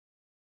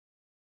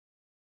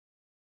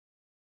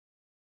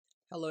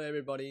Hello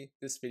everybody,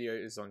 this video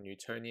is on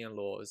Newtonian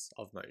laws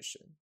of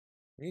motion.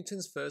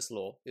 Newton's first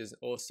law is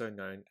also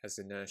known as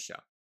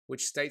inertia,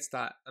 which states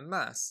that a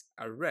mass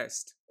at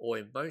rest or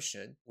in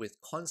motion with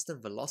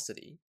constant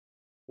velocity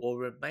will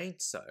remain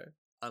so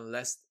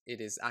unless it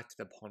is acted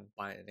upon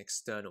by an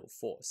external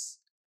force.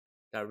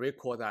 Now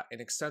recall that an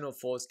external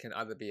force can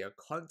either be a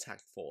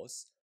contact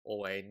force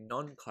or a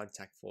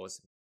non-contact force.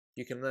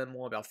 You can learn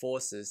more about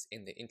forces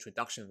in the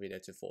introduction video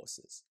to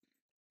forces.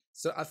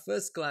 So at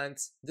first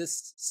glance,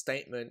 this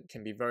statement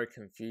can be very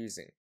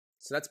confusing.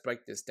 So let's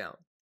break this down.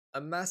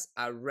 A mass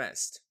at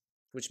rest,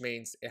 which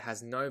means it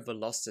has no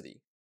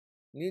velocity.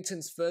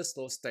 Newton's first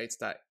law states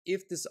that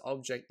if this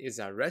object is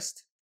at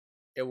rest,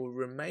 it will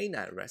remain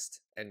at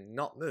rest and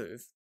not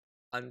move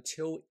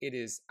until it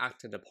is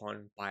acted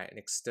upon by an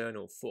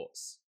external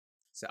force.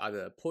 So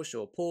either a push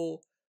or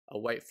pull, a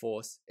weight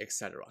force,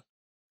 etc.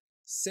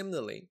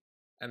 Similarly,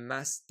 a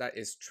mass that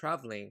is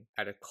traveling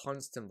at a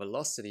constant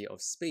velocity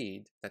of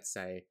speed, let's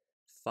say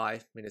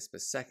 5 meters per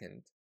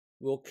second,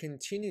 will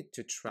continue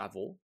to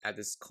travel at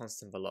this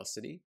constant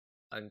velocity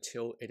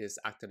until it is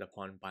acted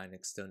upon by an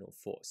external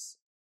force.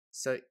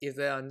 So if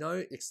there are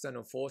no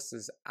external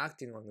forces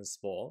acting on this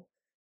ball,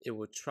 it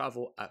will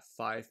travel at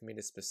 5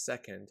 meters per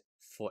second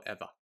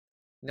forever.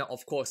 Now,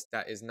 of course,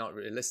 that is not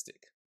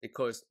realistic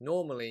because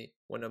normally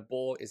when a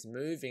ball is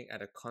moving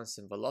at a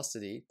constant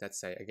velocity, let's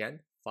say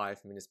again,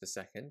 5 meters per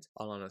second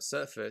along a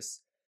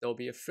surface, there will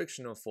be a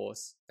frictional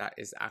force that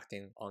is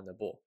acting on the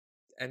ball.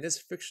 And this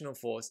frictional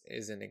force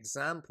is an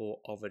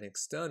example of an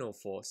external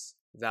force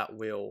that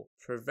will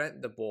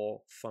prevent the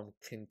ball from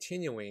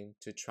continuing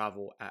to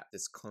travel at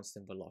this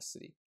constant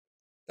velocity.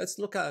 Let's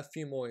look at a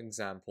few more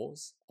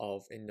examples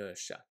of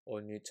inertia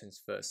or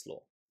Newton's first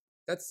law.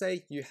 Let's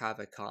say you have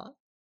a car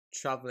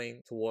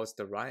traveling towards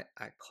the right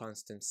at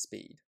constant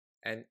speed,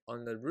 and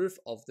on the roof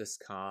of this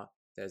car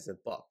there's a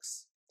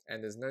box,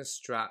 and there's no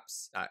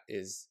straps that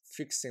is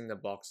fixing the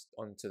box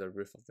onto the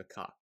roof of the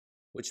car,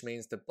 which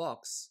means the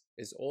box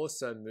is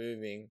also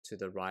moving to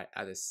the right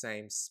at the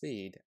same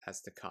speed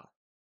as the car.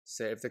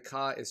 So if the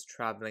car is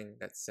traveling,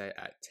 let's say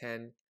at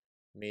 10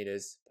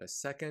 meters per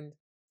second,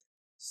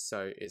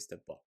 so is the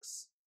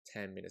box,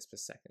 10 meters per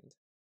second.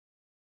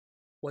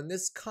 When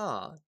this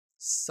car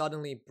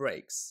suddenly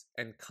brakes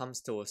and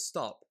comes to a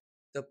stop,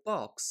 the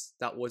box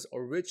that was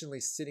originally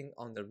sitting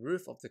on the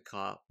roof of the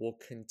car will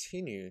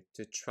continue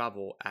to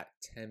travel at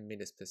 10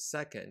 meters per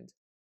second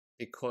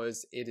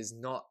because it is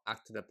not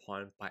acted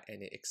upon by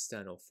any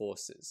external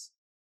forces.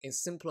 In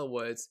simpler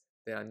words,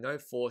 there are no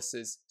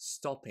forces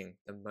stopping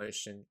the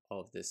motion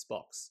of this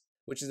box,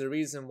 which is the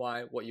reason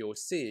why what you'll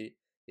see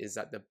is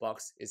that the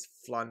box is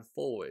flung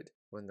forward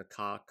when the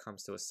car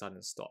comes to a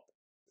sudden stop.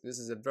 This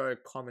is a very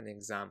common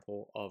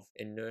example of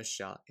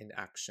inertia in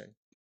action.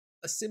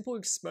 A simple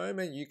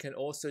experiment you can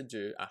also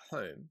do at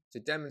home to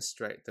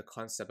demonstrate the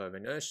concept of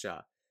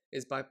inertia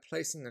is by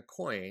placing a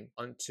coin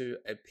onto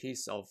a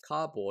piece of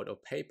cardboard or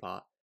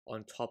paper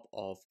on top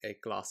of a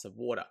glass of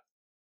water.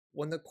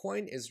 When the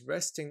coin is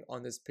resting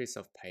on this piece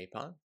of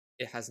paper,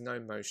 it has no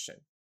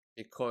motion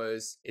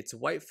because its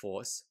weight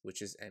force,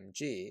 which is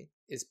mg,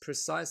 is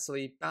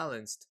precisely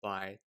balanced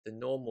by the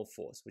normal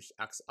force, which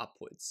acts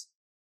upwards.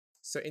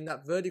 So in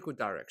that vertical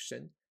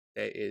direction,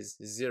 there is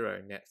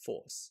zero net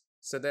force.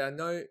 So there are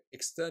no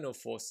external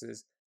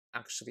forces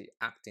actually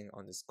acting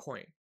on this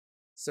coin.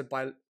 So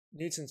by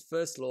Newton's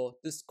first law,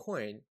 this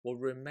coin will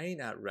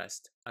remain at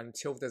rest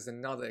until there's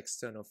another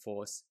external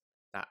force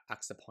that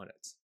acts upon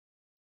it.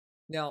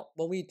 Now,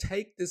 when we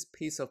take this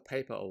piece of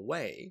paper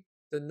away,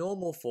 the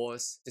normal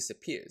force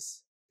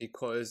disappears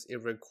because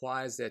it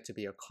requires there to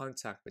be a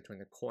contact between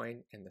the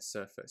coin and the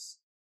surface.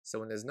 So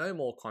when there's no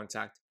more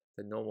contact,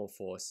 the normal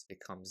force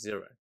becomes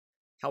zero.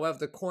 However,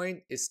 the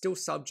coin is still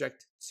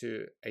subject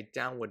to a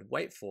downward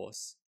weight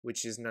force,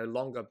 which is no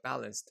longer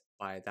balanced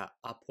by that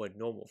upward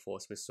normal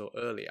force we saw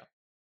earlier.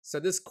 So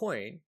this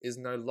coin is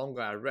no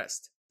longer at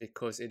rest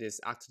because it is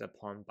acted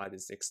upon by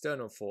this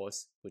external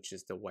force, which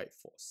is the weight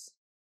force.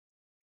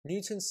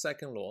 Newton's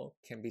second law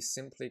can be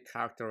simply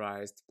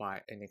characterized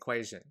by an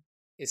equation.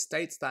 It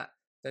states that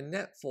the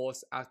net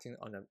force acting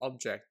on an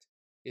object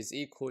is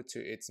equal to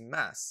its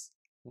mass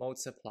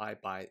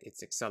multiplied by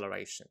its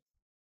acceleration.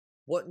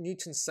 What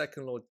Newton's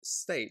second law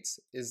states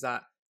is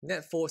that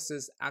net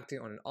forces acting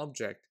on an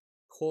object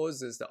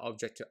causes the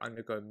object to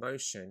undergo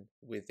motion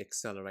with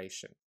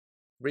acceleration.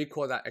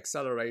 Recall that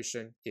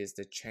acceleration is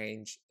the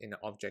change in the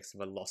object's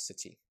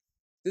velocity.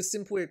 This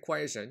simple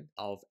equation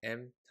of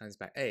m times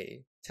by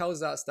a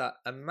tells us that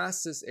a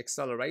mass's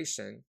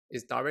acceleration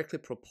is directly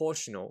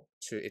proportional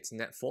to its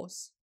net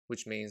force,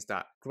 which means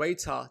that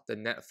greater the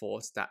net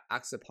force that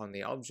acts upon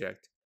the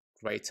object,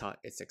 greater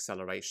its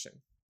acceleration.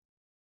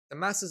 The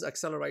mass's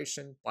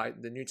acceleration by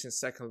the Newton's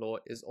second law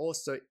is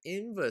also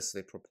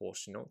inversely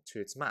proportional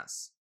to its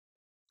mass,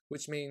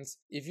 which means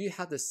if you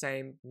have the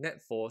same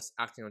net force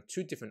acting on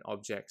two different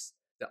objects,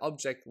 the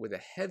object with a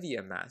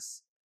heavier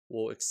mass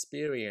will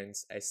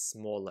experience a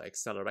smaller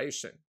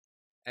acceleration,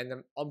 and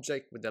the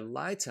object with a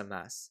lighter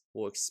mass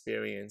will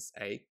experience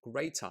a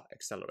greater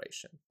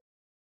acceleration.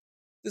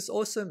 This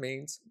also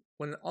means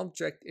when an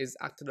object is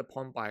acted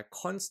upon by a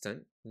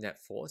constant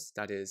net force,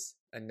 that is,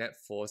 a net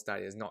force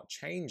that is not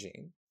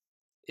changing,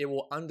 it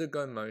will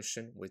undergo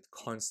motion with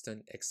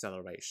constant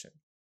acceleration.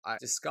 I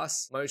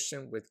discuss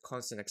motion with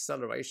constant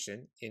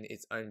acceleration in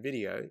its own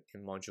video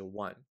in Module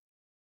 1.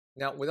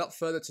 Now, without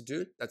further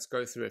ado, let's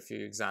go through a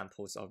few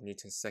examples of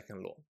Newton's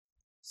second law.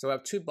 So I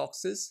have two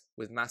boxes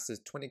with masses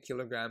 20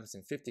 kilograms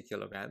and 50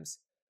 kilograms,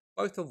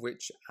 both of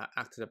which are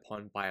acted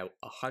upon by a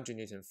 100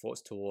 Newton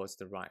force towards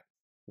the right.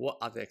 What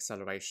are the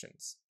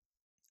accelerations?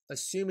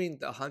 Assuming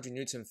the 100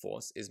 Newton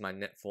force is my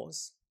net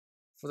force,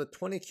 for the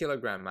 20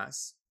 kilogram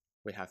mass,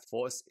 we have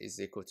force is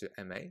equal to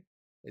ma.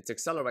 Its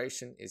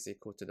acceleration is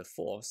equal to the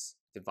force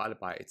divided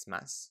by its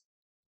mass.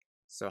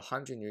 So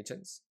 100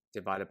 newtons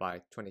divided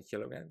by 20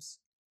 kilograms,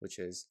 which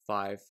is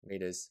 5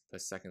 meters per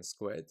second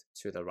squared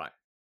to the right.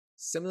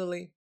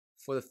 Similarly,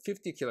 for the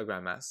 50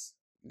 kilogram mass,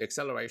 the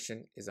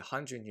acceleration is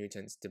 100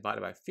 newtons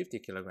divided by 50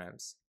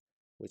 kilograms,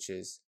 which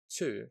is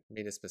 2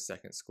 meters per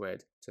second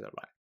squared to the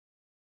right.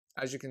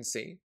 As you can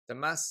see, the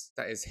mass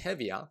that is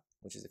heavier,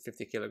 which is the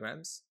 50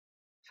 kilograms,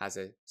 has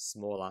a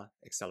smaller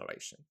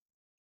acceleration.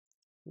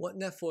 What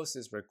net force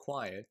is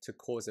required to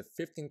cause a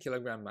 15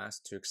 kilogram mass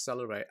to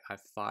accelerate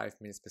at 5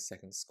 meters per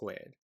second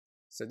squared?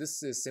 So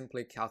this is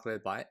simply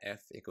calculated by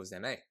F equals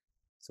ma.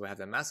 So we have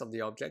the mass of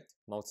the object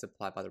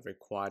multiplied by the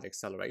required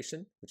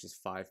acceleration, which is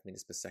 5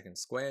 meters per second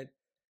squared,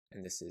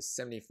 and this is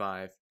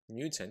 75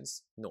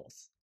 newtons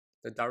north.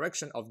 The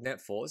direction of net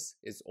force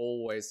is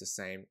always the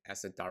same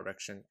as the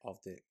direction of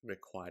the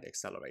required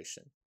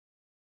acceleration.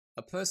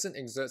 A person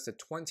exerts a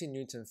 20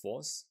 Newton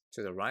force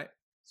to the right,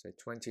 so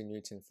 20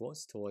 Newton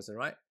force towards the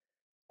right,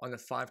 on a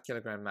 5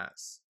 kilogram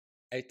mass.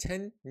 A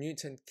 10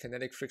 Newton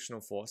kinetic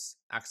frictional force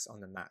acts on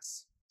the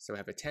mass. So we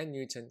have a 10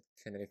 Newton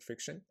kinetic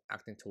friction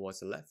acting towards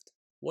the left.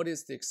 What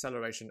is the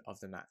acceleration of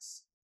the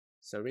mass?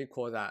 So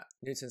recall that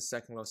Newton's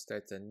second law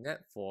states the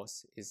net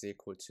force is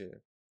equal to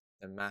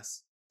the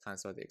mass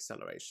times by the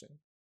acceleration.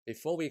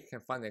 Before we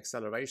can find the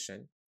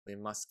acceleration, we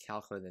must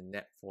calculate the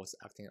net force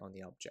acting on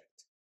the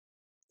object.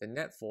 The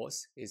net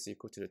force is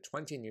equal to the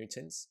 20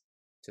 newtons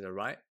to the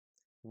right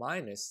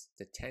minus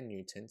the 10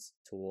 newtons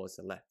towards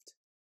the left.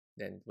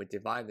 Then we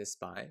divide this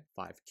by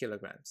 5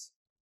 kilograms.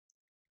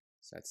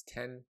 So that's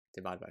 10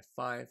 divided by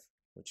 5,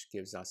 which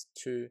gives us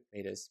 2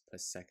 meters per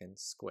second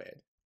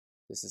squared.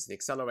 This is the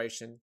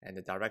acceleration, and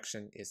the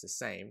direction is the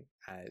same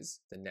as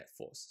the net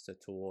force, so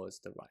towards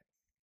the right.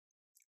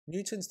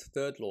 Newton's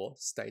third law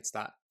states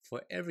that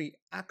for every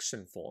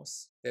action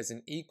force, there's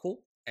an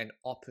equal and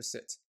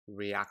opposite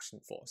reaction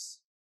force.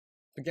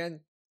 Again,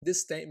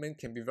 this statement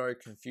can be very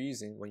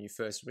confusing when you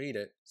first read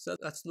it, so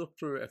let's look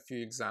through a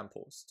few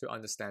examples to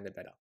understand it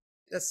better.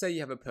 Let's say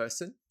you have a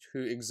person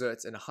who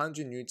exerts an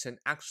 100 Newton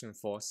action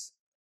force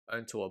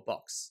onto a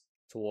box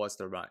towards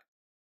the right.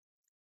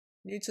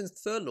 Newton's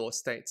third law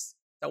states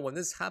that when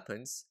this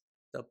happens,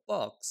 the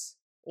box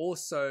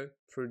also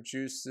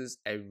produces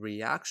a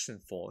reaction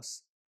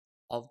force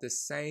of the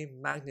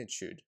same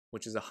magnitude,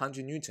 which is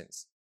 100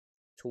 newtons,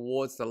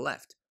 towards the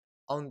left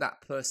on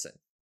that person.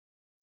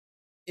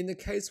 In the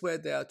case where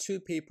there are two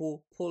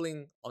people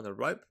pulling on a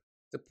rope,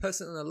 the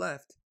person on the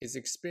left is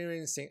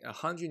experiencing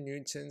 100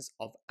 newtons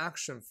of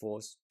action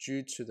force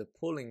due to the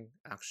pulling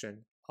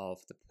action of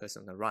the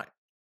person on the right.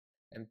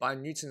 And by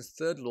Newton's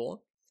third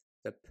law,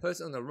 the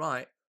person on the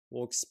right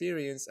will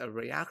experience a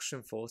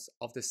reaction force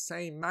of the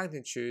same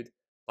magnitude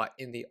but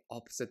in the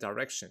opposite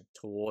direction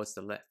towards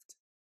the left.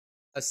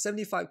 A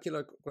 75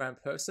 kilogram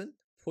person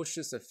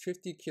pushes a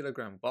 50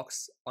 kilogram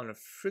box on a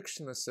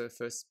frictionless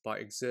surface by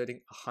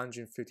exerting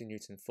 150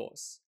 Newton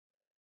force.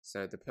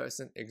 So the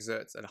person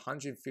exerts a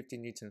 150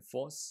 Newton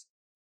force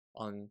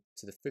onto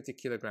the 50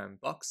 kilogram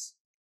box,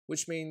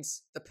 which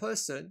means the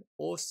person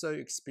also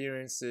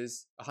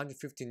experiences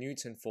 150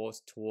 Newton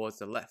force towards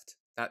the left.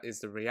 That is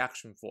the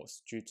reaction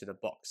force due to the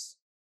box.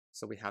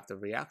 So we have the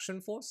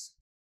reaction force,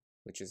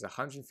 which is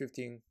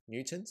 115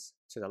 newtons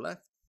to the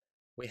left.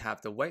 We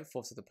have the weight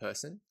force of the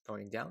person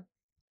going down,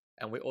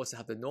 and we also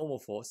have the normal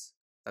force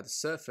that the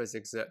surface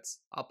exerts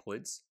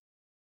upwards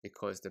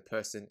because the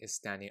person is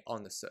standing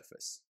on the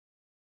surface.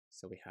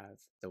 So we have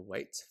the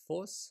weight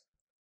force,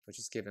 which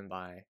is given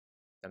by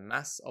the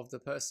mass of the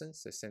person,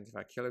 so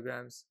 75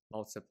 kilograms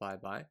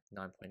multiplied by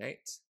 9.8.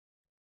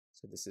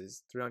 So this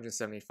is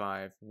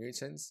 375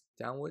 newtons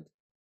downward.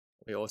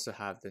 We also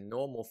have the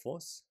normal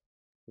force,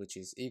 which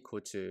is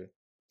equal to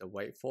the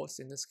weight force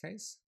in this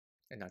case,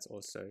 and that's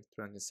also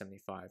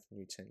 375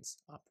 newtons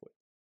upward.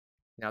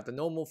 Now the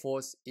normal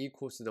force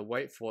equals to the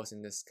weight force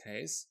in this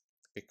case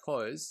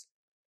because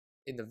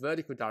in the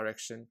vertical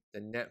direction,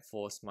 the net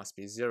force must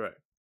be 0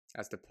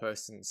 as the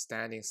person is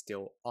standing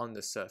still on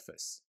the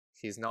surface.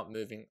 He is not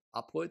moving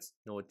upwards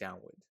nor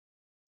downward.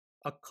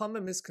 A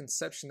common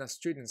misconception that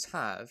students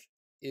have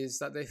is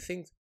that they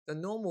think the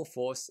normal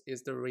force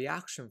is the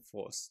reaction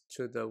force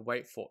to the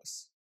weight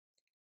force,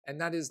 and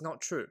that is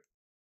not true.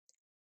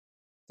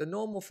 The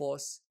normal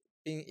force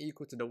being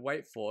equal to the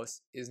weight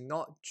force is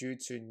not due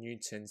to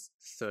Newton's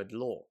third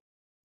law.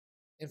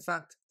 In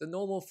fact, the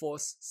normal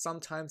force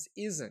sometimes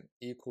isn't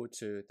equal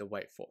to the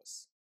weight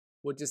force.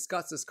 We'll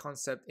discuss this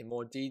concept in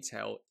more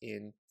detail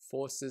in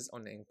forces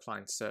on an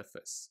inclined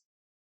surface.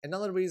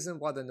 Another reason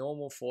why the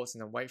normal force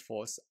and the weight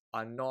force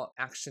are not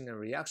action and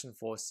reaction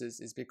forces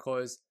is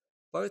because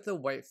both the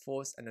weight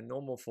force and the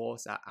normal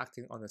force are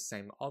acting on the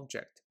same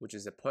object, which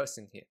is a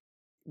person here.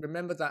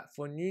 Remember that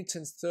for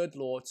Newton's third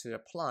law to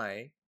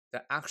apply,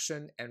 the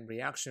action and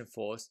reaction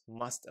force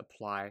must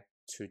apply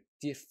to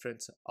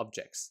different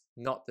objects,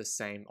 not the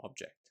same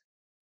object.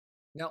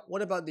 Now,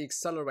 what about the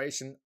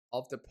acceleration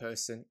of the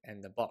person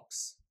and the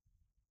box?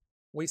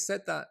 We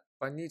said that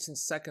by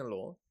Newton's second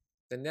law,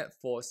 the net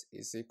force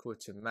is equal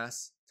to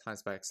mass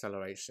times by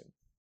acceleration.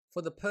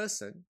 For the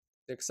person,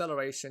 the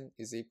acceleration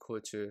is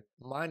equal to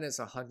minus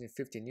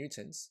 150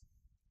 newtons,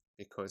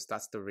 because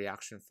that's the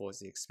reaction force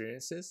he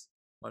experiences,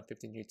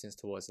 150 newtons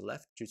towards the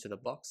left due to the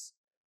box,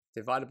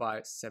 divided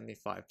by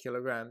 75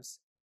 kilograms,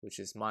 which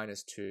is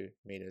minus 2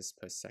 meters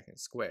per second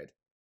squared.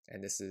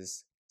 And this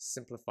is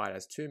simplified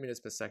as 2 meters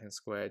per second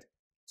squared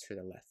to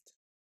the left.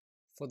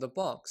 For the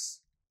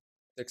box,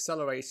 the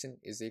acceleration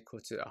is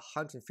equal to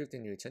 150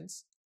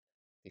 newtons,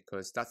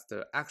 because that's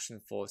the action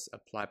force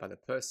applied by the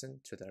person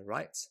to the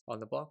right on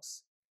the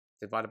box,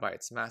 divided by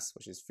its mass,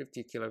 which is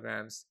 50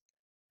 kilograms,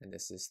 and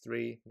this is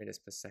 3 meters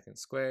per second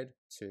squared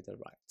to the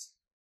right.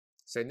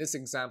 So in this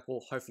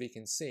example, hopefully you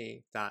can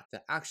see that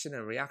the action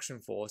and reaction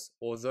force,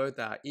 although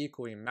they are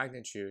equal in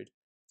magnitude,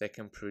 they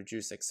can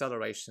produce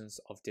accelerations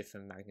of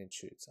different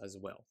magnitudes as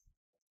well.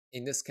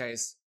 In this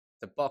case,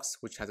 the box,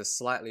 which has a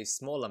slightly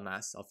smaller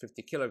mass of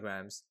 50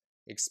 kilograms,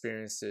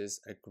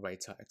 experiences a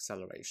greater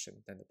acceleration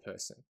than the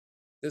person.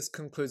 This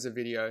concludes the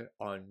video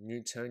on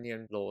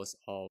Newtonian laws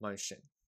of motion.